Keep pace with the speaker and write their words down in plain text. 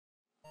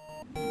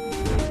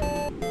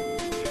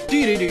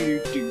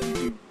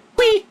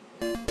Whee!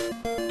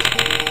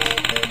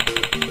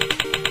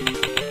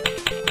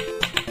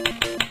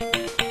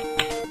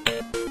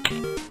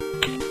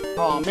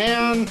 Aw,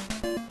 man.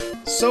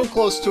 So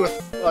close to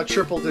a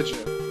triple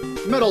digit.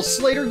 Metal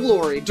Slader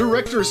Glory,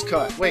 Director's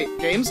Cut. Wait,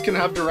 games can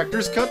have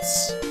Director's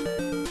Cuts?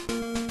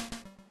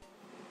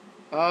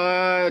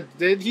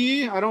 Did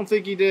he? I don't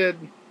think he did.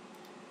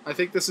 I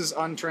think this is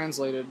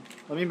untranslated.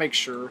 Let me make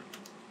sure.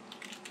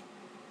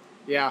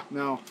 Yeah,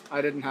 no,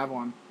 I didn't have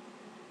one.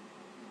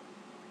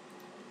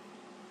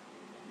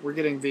 We're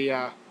getting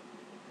the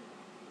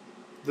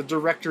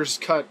Director's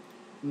Cut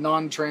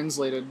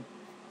non-translated.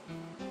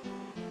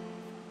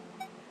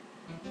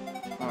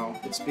 Oh,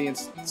 it's being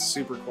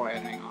super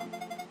quiet. Hang on.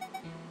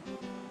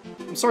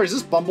 I'm sorry, is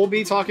this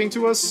Bumblebee talking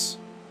to us?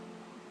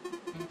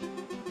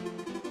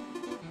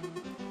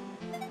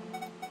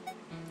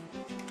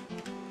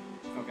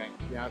 Okay,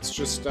 yeah, it's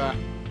just a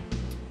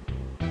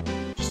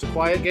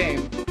quiet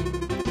game.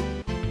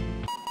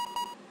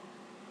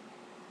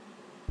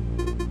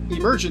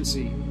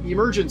 Emergency!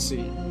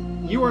 Emergency!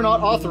 You are not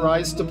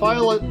authorized to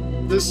pilot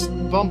this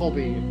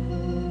Bumblebee.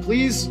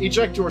 Please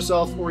eject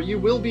yourself or you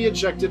will be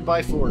ejected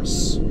by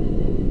force.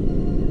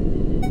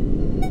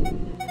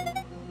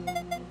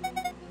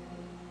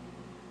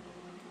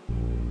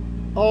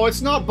 Oh,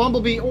 it's not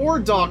Bumblebee or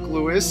Doc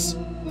Lewis.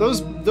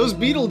 Those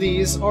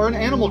Beetledees are an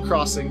Animal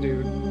Crossing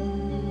dude.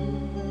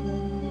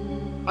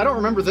 I don't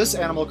remember this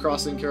Animal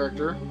Crossing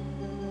character.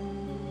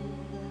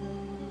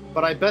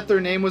 But I bet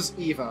their name was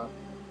Eva.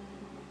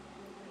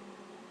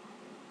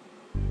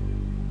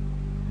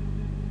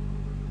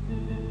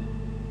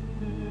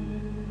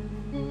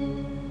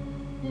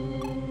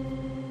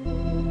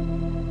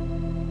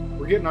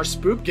 We're getting our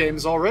spook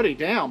games already,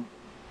 damn.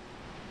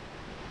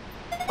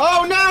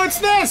 Oh no, it's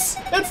this!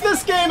 It's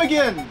this game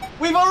again!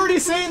 We've already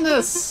seen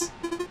this!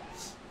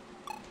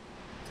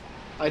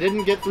 I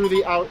didn't get through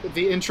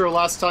the intro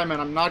last time,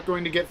 and I'm not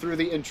going to get through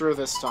the intro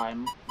this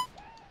time.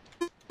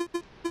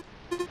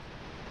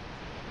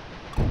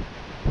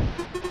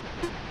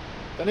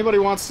 If anybody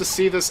wants to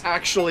see this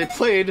actually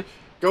played,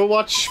 go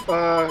watch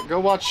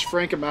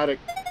Frank-O-Matic,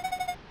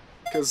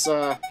 because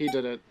he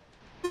did it.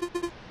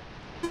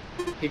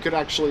 He could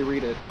actually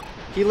read it.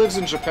 He lives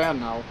in Japan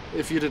now,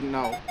 if you didn't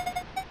know.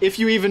 If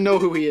you even know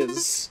who he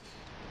is.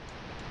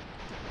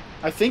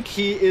 I think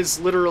he is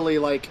literally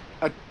like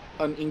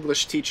an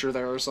English teacher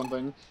there or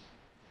something.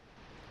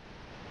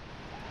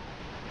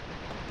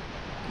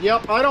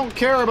 Yep, I don't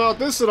care about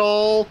this at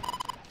all.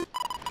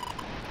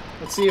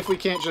 Let's see if we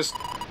can't just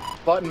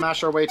button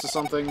mash our way to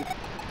something.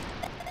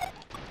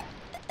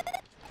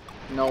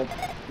 Nope,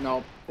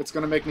 nope. It's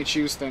gonna make me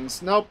choose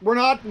things. Nope, we're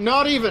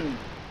not even.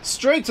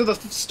 Straight to the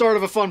start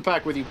of a fun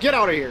pack with you. Get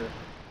out of here.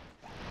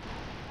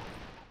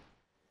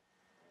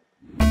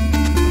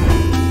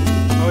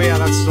 Oh yeah,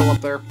 that's still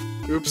up there.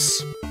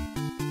 Oops.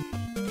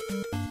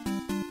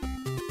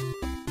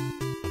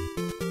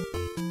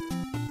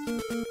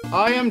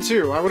 I am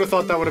too. I would have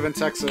thought that would have been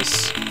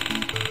Texas.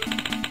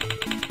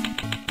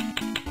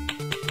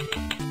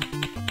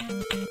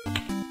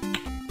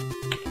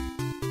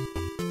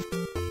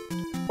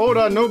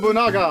 Oda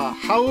Nobunaga,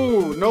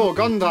 Haou no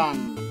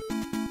Gundan.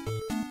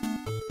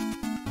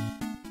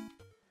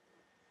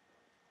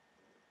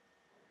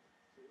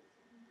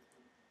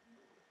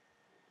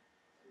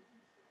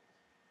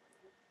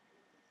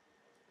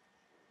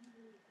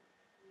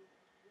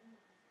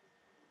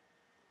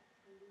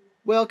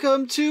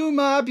 Welcome to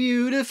my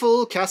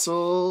beautiful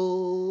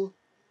castle.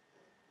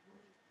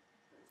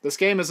 This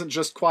game isn't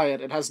just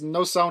quiet, it has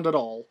no sound at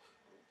all.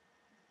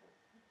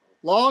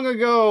 Long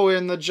ago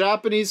in the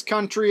Japanese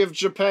country of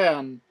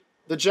Japan,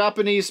 the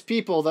Japanese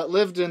people that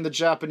lived in the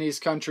Japanese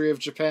country of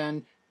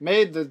Japan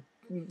made the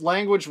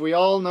language we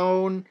all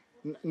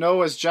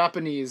know as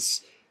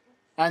Japanese.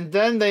 And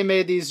then they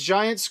made these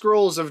giant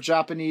scrolls of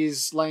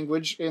Japanese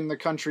language in the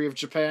country of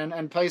Japan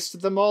and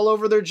pasted them all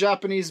over their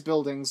Japanese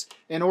buildings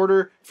in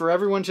order for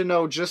everyone to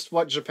know just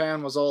what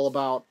Japan was all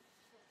about.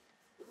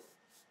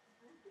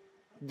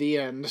 The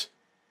end.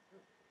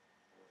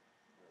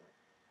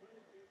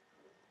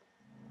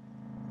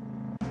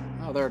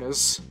 Oh, there it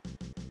is.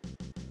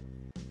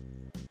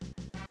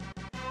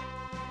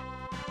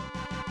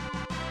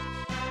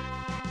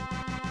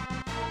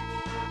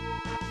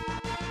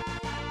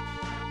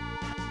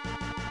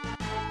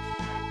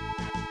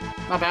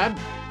 Not bad.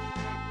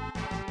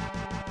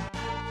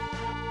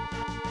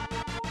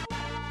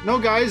 No,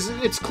 guys,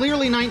 it's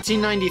clearly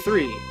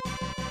 1993.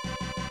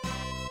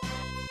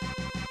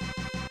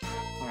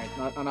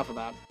 Alright, enough of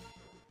that.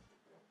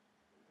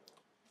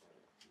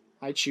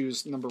 I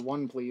choose number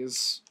 1,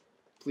 please.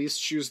 Please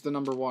choose the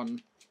number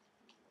 1.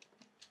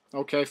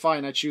 Okay,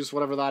 fine, I choose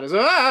whatever that is.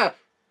 Ah!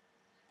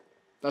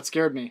 That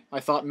scared me. I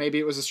thought maybe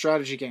it was a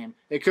strategy game.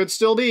 It could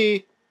still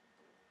be.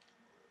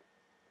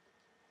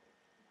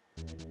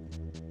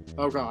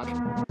 Oh god.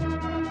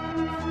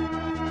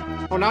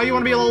 Oh, now you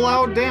want to be a little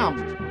loud? Damn.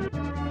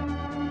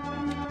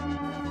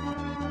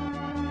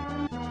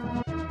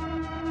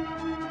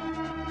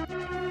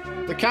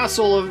 The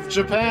castle of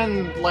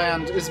Japan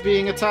land is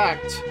being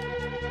attacked.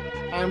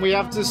 And we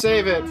have to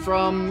save it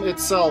from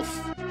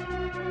itself.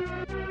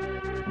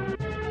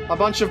 A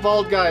bunch of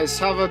bald guys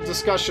have a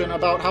discussion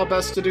about how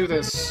best to do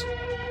this.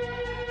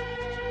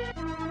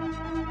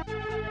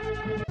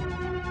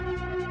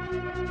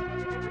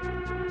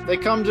 They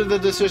come to the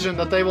decision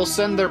that they will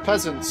send their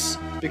peasants,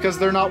 because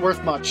they're not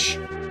worth much,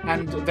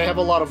 and they have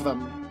a lot of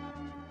them.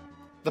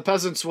 The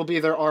peasants will be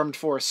their armed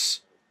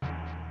force.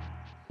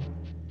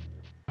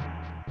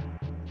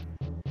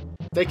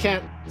 They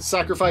can't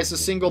sacrifice a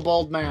single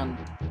bald man.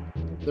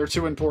 They're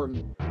too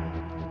important.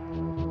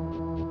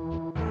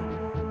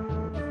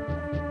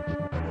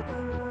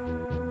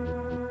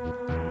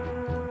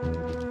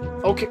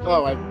 Okay.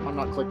 Oh, I'm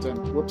not clicked in.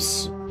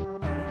 Whoops.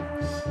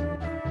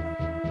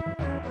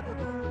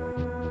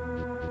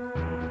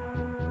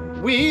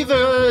 We,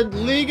 the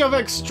League of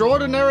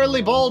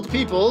Extraordinarily Bald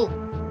People,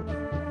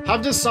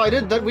 have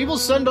decided that we will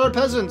send our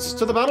peasants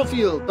to the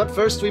battlefield, but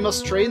first we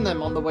must train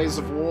them on the ways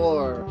of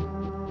war.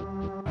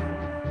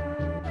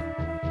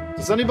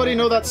 Does anybody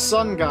know that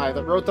Sun guy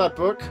that wrote that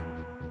book?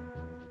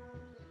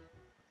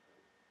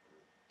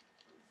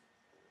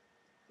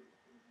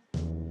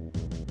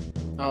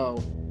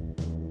 Oh.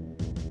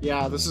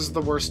 Yeah, this is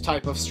the worst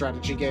type of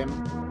strategy game.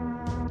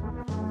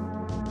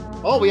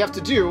 All we have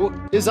to do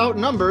is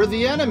outnumber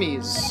the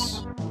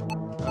enemies.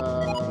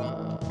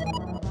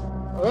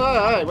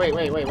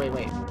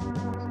 Wait.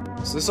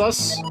 Is this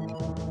us?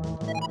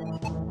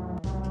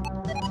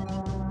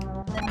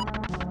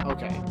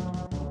 Okay.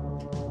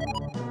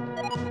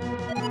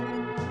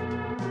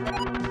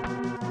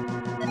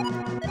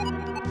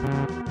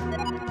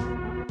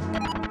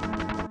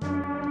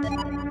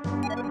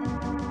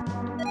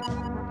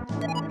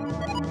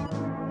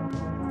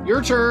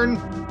 Your turn.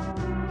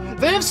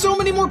 They have so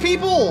many more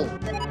people!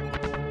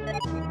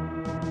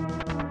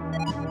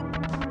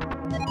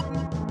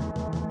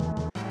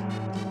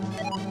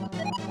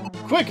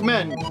 Quick,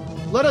 men!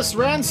 Let us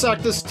ransack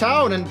this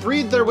town and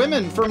breed their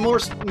women for more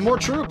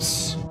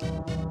troops!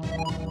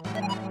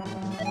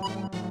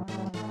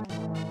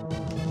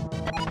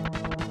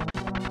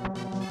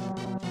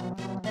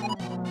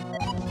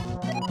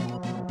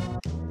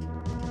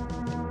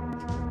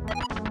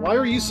 Why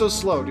are you so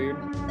slow, dude?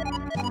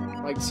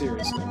 Like,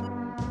 seriously.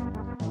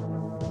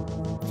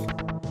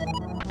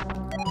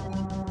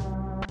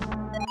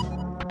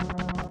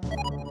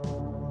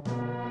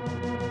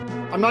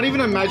 I'm not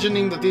even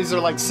imagining that these are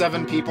like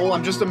 7 people.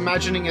 I'm just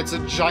imagining it's a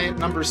giant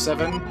number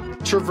 7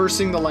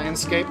 traversing the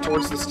landscape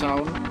towards this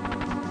town.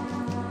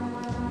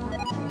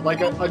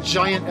 Like a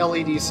giant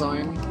LED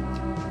sign.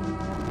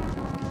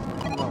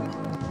 Oh.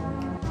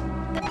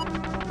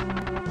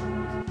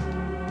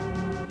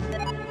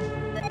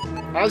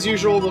 As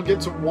usual, we'll get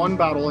to 1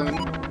 battle in.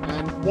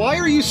 And why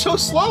are you so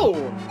slow?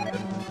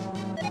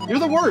 You're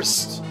the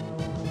worst.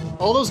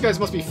 All those guys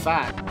must be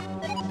fat.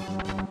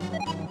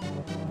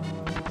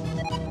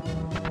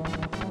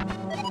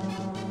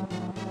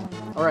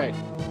 Alright.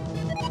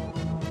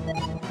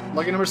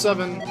 Lucky number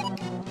 7.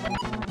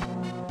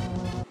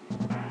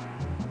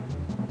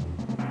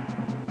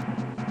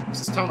 Is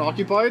this town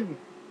occupied?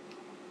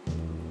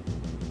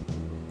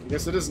 I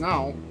guess it is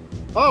now.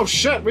 Oh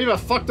shit, we have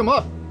fucked them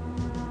up!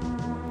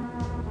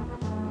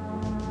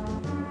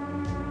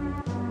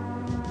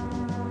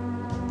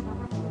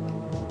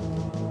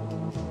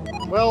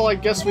 Well, I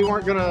guess we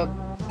weren't gonna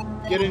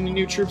get any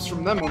new troops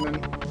from them women.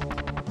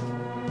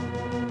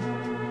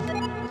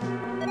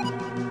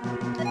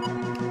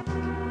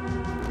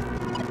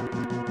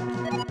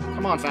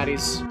 Come on,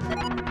 fatties.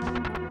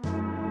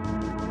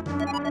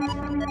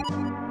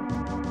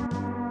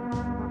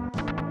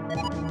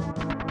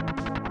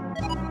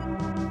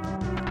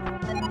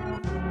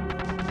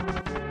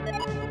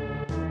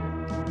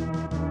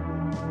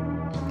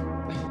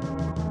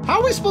 How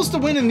are we supposed to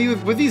win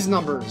with these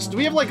numbers? Do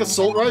we have, like,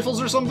 assault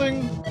rifles or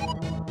something?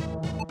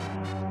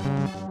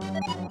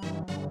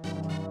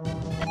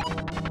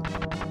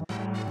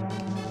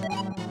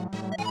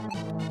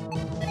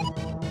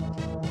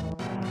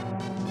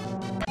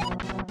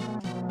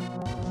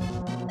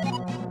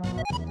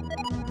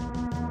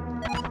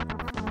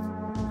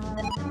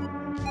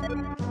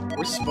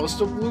 We're supposed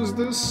to lose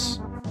this?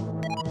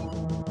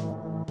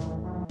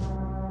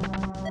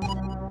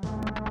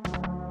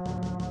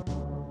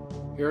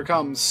 Here it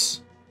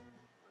comes.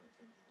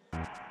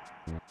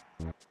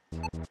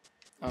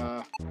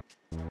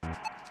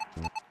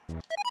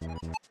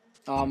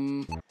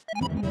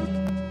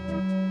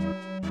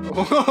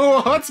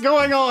 What's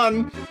going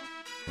on?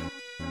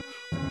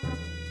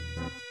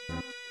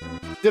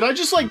 Did I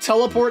just, like,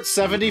 teleport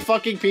 70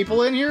 fucking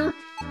people in here?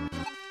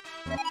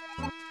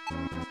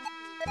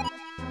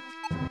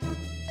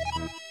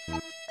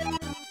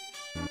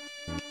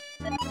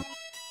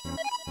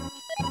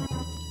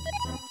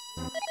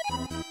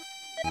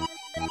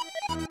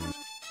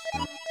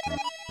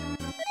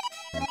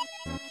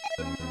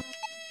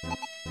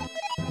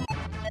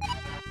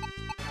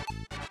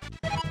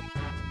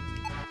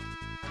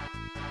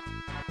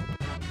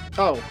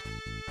 Oh.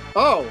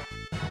 Oh!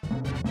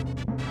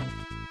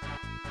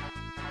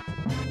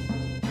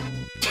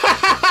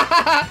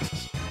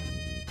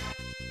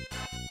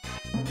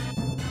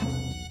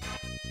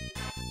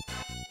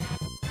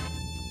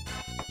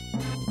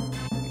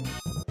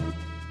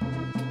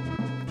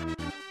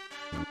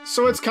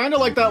 So it's kind of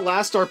like that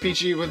last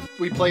RPG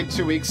we played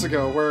 2 weeks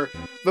ago, where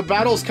the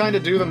battles kind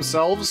of do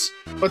themselves,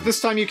 but this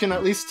time you can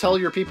at least tell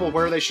your people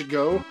where they should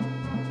go.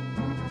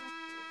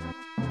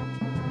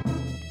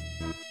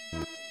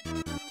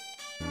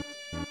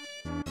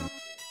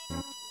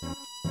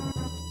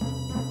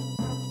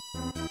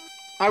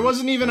 I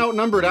wasn't even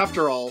outnumbered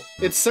after all.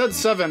 It said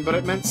 7, but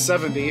it meant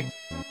 70.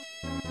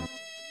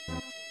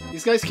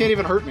 These guys can't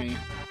even hurt me.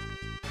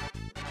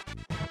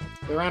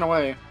 They ran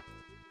away.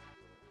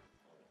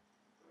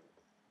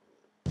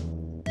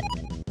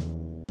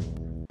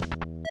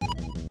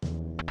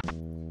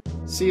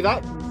 See,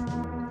 that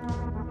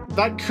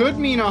could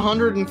mean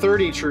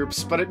 130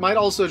 troops, but it might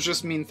also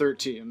just mean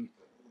 13.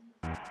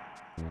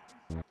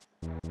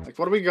 Like,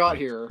 what do we got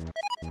here?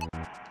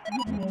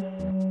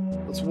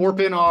 Let's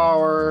warp in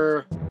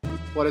our...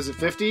 what is it,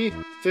 50?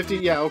 50?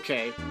 Yeah,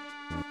 okay.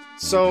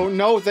 So,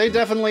 no, they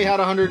definitely had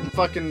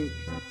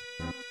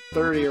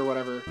 130 or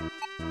whatever.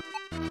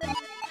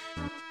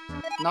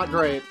 Not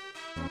great.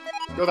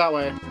 Go that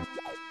way.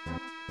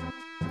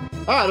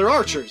 Ah, they're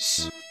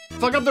archers!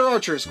 Fuck up their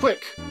archers,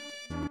 quick!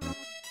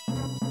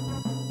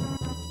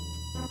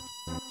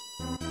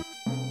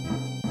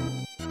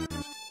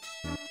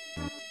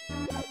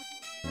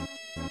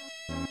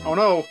 Oh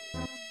no!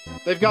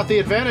 They've got the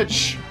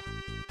advantage!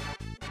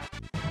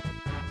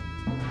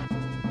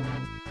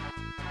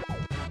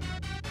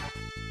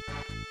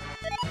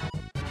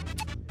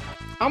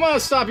 I'm gonna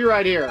stop you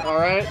right here,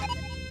 alright?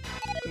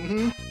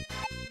 Mm-hmm.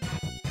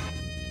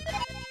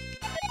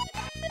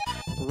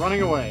 We're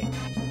running away.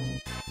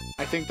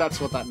 I think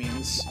that's what that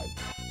means.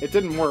 It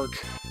didn't work.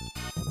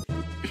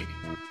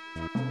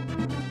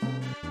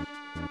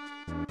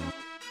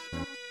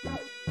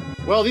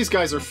 Well, these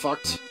guys are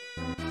fucked.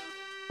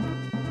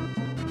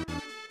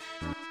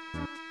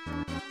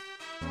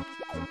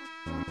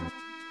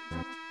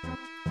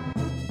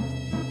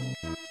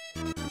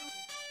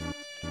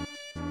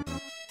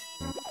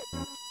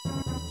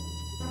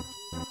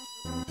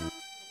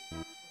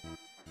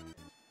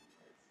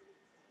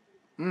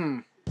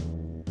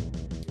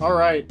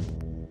 Alright.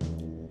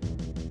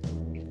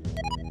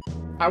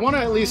 I want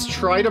to at least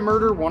try to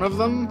murder one of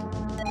them.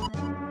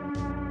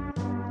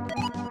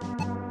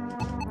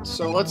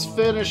 So let's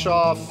finish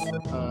off...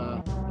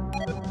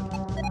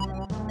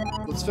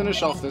 let's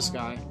finish off this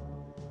guy.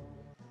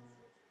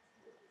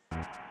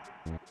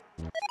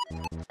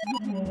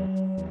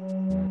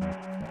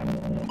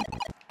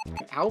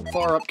 How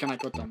far up can I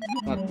put them?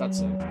 That's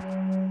it.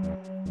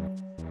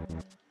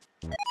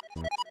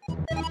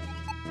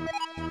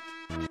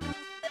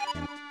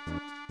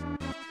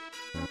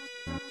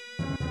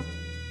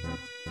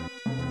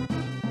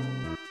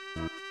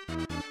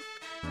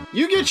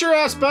 You get your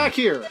ass back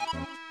here!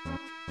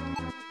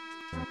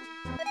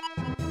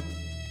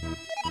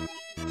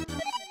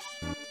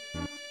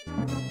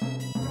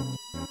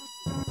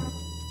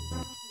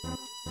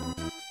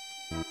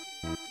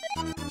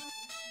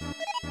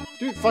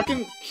 Dude,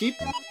 fucking keep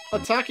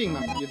attacking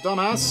them, you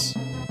dumbass.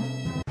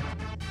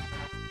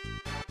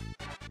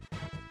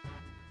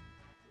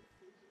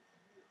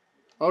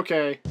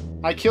 Okay,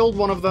 I killed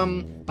one of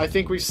them. I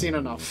think we've seen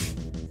enough.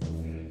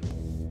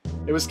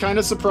 It was kind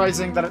of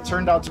surprising that it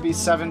turned out to be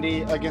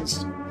 70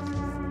 against,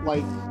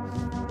 like,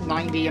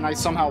 90 and I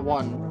somehow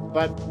won.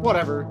 But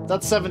whatever,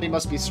 that 70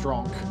 must be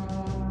strong.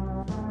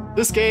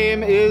 This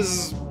game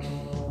is...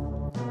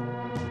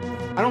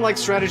 I don't like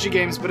strategy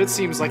games, but it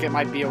seems like it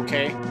might be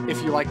okay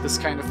if you like this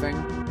kind of thing.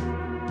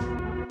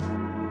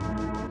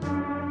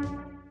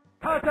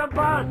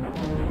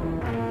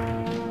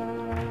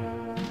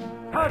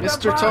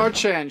 Mr.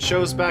 Tarchan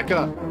shows back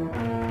up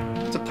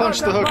to punch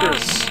the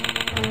hookers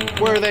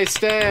where they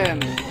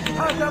stand.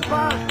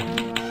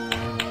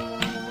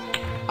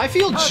 I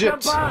feel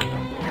gypped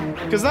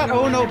because that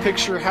Oh No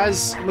picture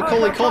has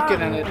Macaulay Culkin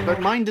in it, but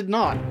mine did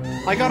not.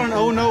 I got an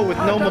Oh No with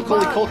no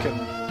Macaulay Culkin.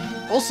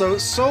 Also,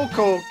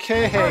 Soukou,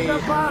 Kihei,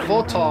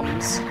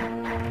 Votoms,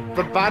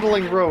 The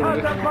Battling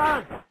Road.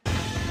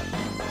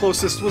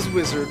 Closest was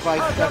Wizard by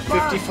at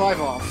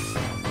 55 off.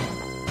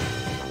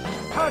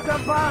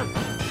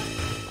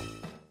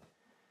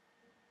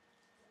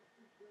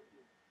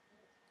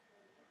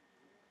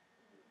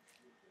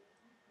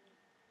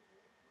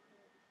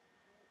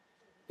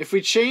 If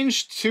we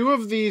change 2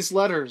 of these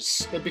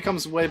letters, it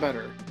becomes way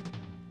better.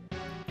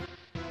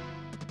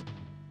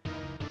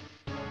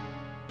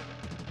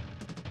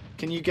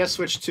 Can you guess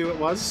which 2 it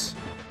was?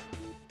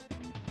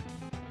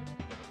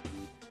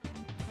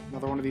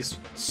 Another one of these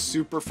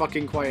super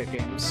fucking quiet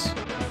games.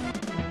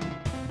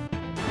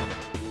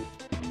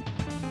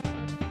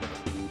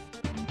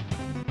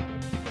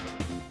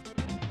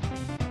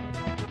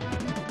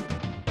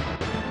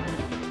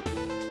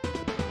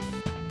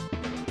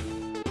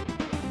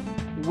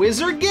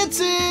 Wizard gets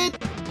it!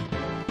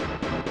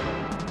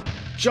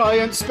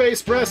 Giant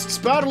space breasts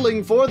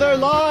battling for their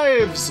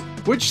lives!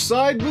 Which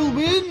side will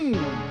win?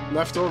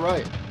 Left or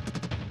right?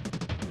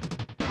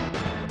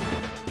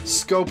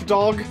 Scope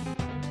Dog?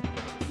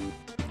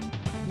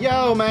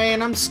 Yo,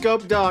 man, I'm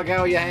Scope Dog.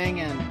 How you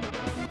hanging?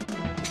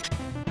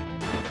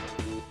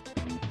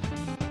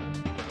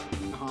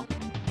 Uh-huh.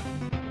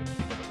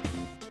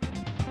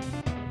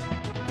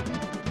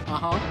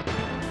 Uh-huh.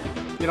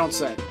 You don't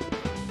say.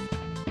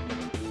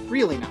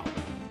 Really now.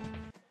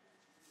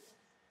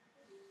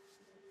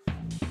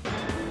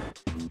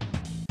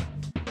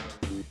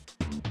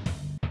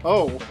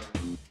 Oh.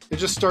 It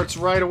just starts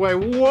right away.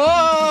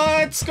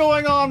 What's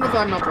going on with...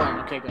 I'm not playing.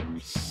 Okay,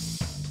 good.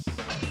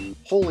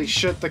 Holy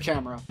shit, the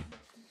camera.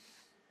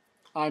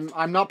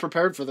 I'm not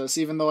prepared for this,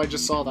 even though I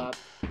just saw that.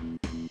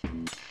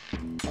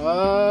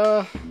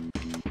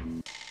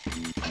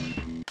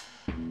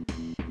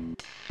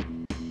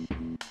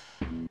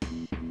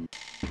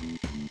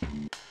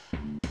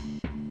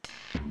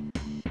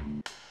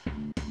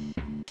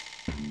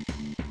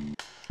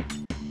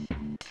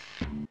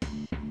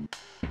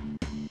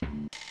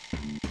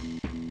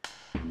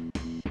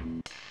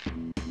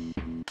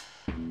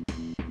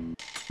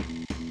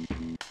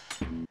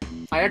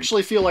 I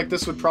actually feel like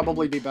this would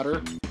probably be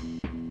better.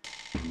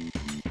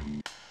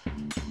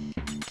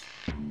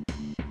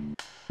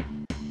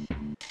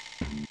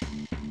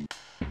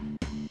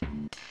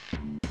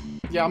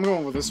 Yeah, I'm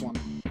going with this one.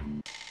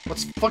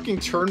 Let's fucking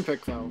turn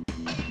pick, though.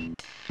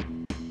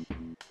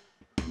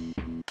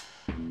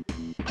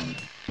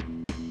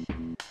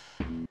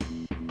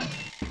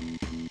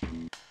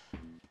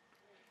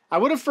 I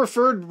would have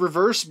preferred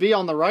reverse B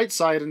on the right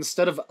side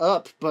instead of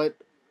up, but...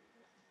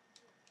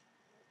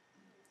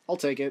 I'll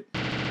take it.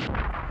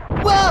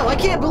 Wow, I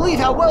can't believe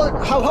how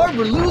hard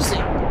we're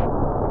losing!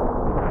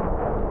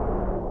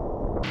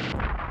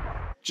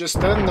 Just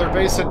then, their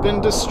base had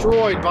been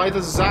destroyed by the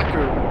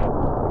Zaku.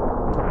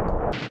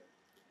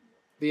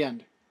 The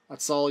end.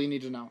 That's all you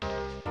need to know.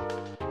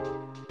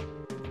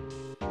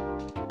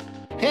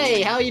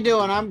 Hey, how you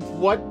doing?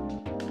 What?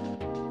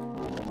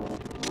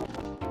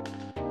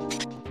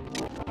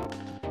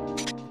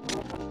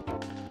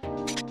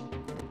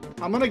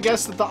 I'm gonna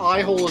guess that the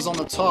eye hole is on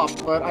the top,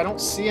 but I don't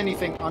see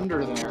anything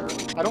under there.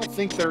 I don't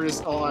think there is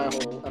an eye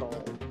hole at all.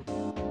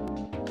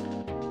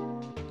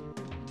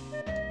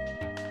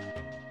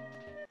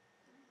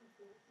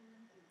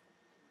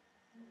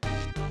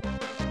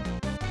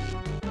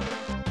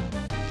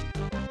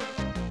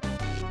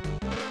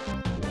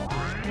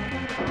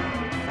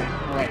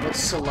 Alright, let's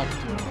select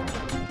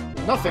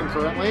it. Nothing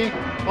currently.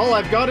 All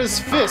I've got is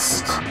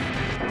fist.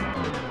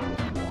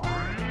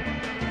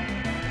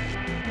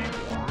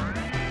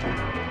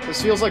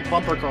 This feels like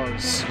bumper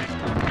cars.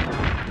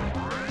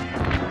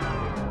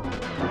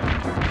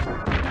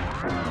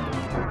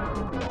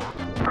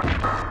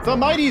 The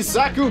mighty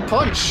Zaku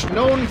Punch,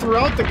 known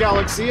throughout the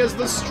galaxy as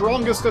the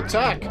strongest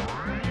attack,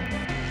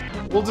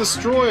 will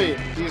destroy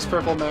these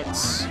purple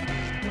mechs.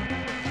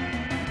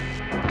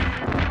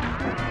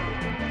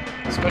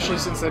 Especially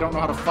since they don't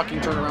know how to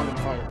fucking turn around and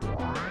fire.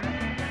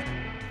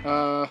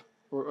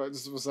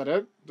 Was that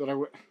it? Did I...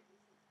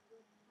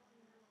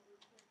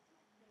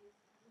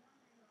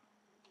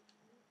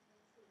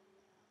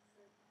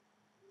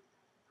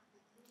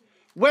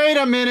 Wait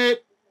a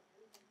minute!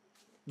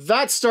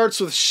 That starts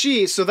with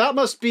she, so that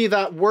must be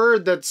that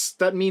word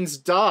that means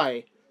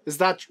die. Is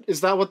that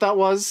what that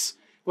was?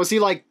 Was he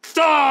like,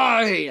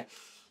 die?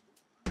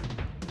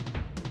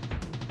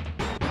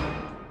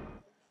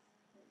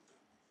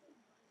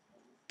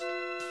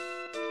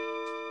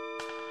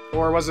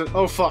 Or was it,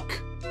 oh fuck.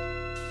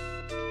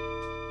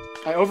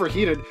 I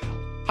overheated.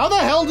 How the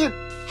hell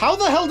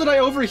did I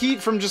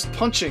overheat from just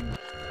punching?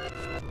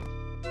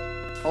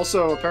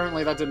 Also,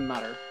 apparently that didn't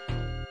matter.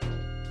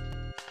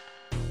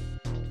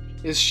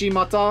 Is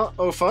Shimata?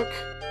 Oh fuck.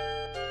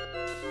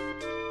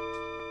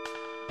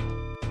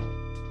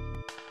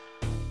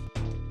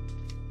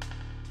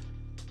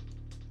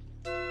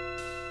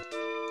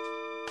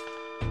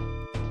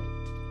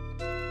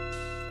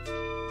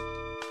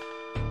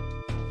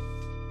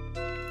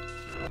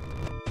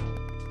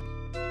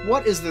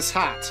 What is this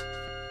hat?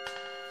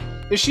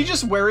 Is she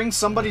just wearing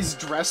somebody's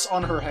dress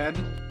on her head?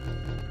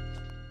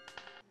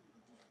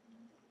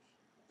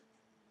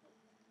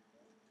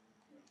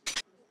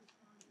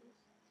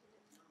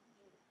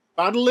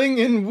 Battling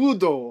in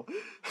Wudo.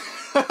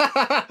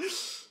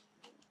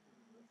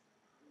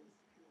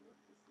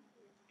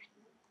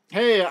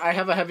 Hey, I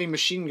have a heavy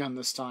machine gun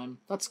this time.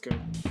 That's good.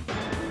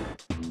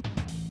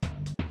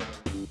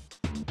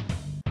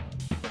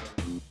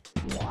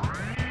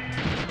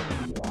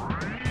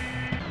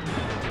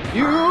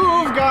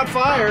 You've got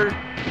fire!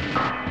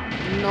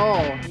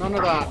 No, none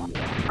of that.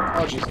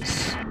 Oh,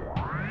 Jesus.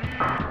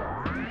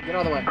 Get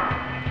out of the way.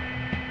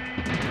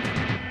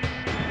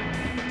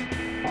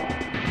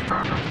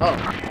 Oh,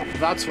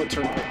 that's what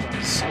turn pick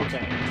does.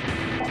 Okay.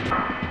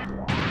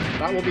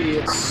 That will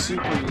be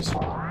super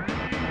useful.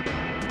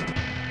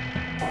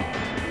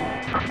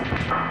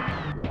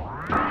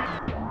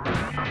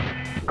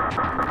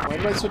 Why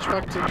did I switch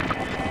back to... I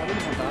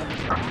didn't want that.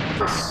 I want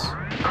this.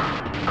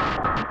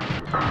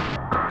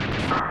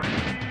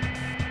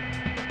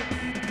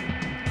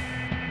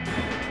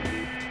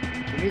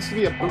 There needs to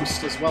be a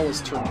boost as well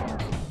as turn pick.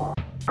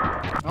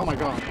 Oh my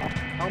god.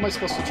 How am I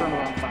supposed to turn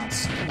around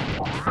fast?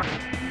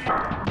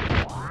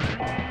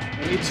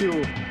 I need to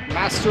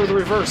master the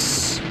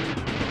reverse.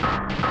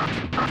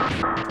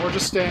 Or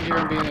just stand here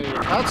and be an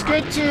idiot. That's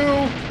good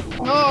too!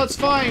 No, it's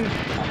fine.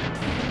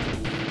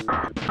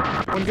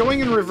 When going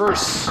in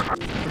reverse,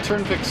 the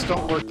turn picks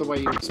don't work the way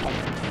you expect.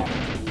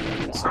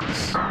 That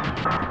sucks.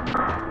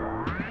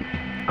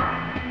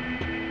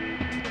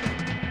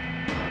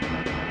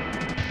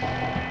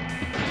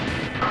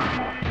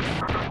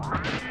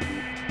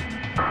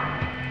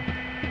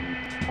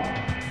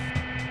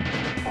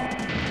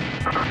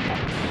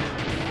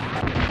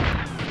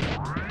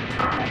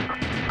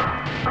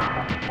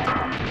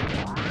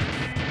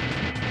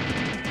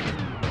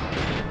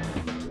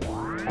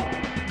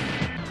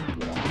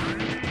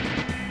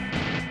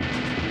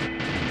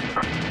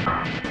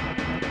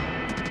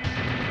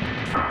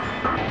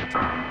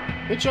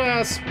 Bitch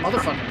ass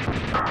motherfucker.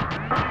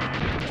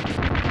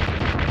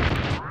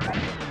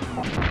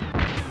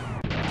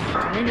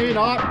 Maybe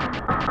not.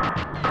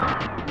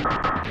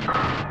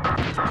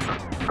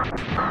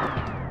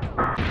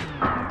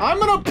 I'm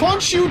gonna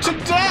punch you to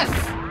death!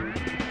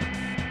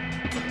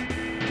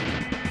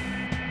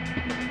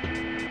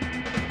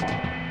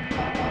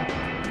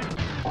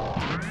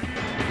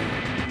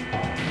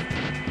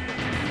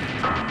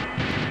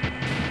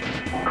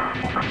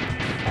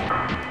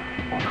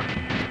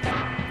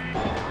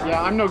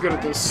 Yeah, I'm no good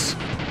at this.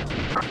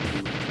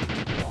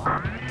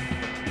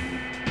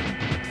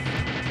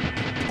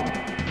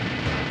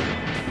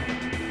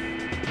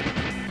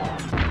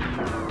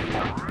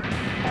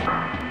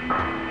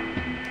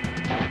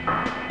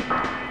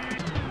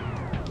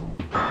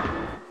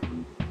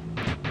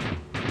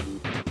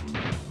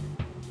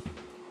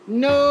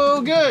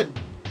 No good!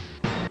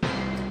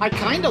 I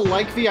kinda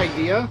like the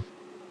idea,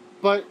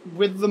 but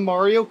with the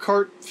Mario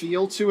Kart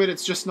feel to it,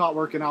 it's just not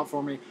working out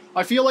for me.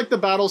 I feel like the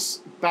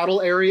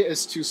battle area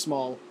is too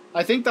small.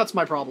 I think that's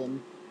my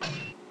problem.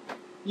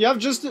 You have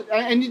just...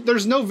 and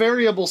there's no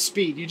variable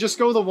speed. You just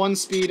go the one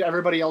speed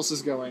everybody else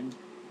is going.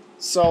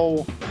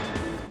 So...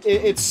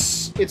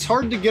 it's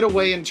hard to get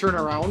away and turn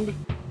around.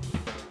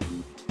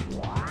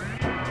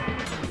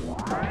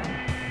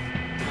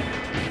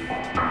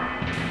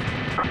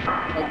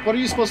 Like, what are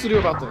you supposed to do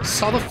about this?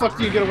 How the fuck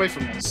do you get away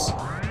from this?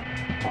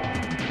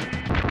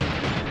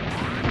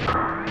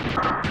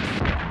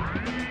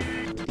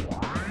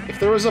 If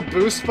there was a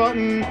boost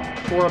button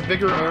or a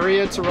bigger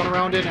area to run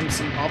around in and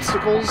some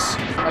obstacles,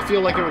 I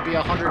feel like it would be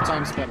 100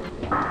 times better.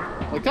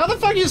 Like, how the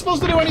fuck are you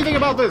supposed to do anything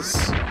about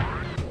this?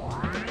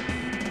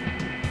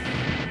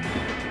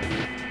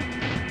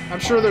 I'm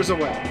sure there's a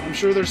way. I'm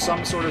sure there's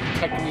some sort of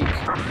technique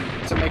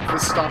to make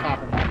this stop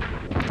happening.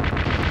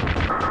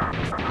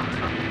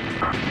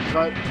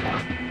 But,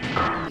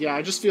 yeah,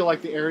 I just feel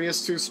like the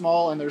area's too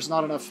small and there's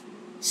not enough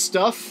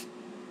stuff,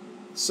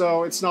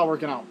 so it's not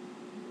working out.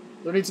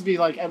 There needs to be,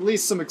 like, at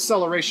least some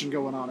acceleration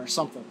going on or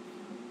something.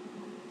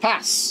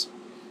 Pass!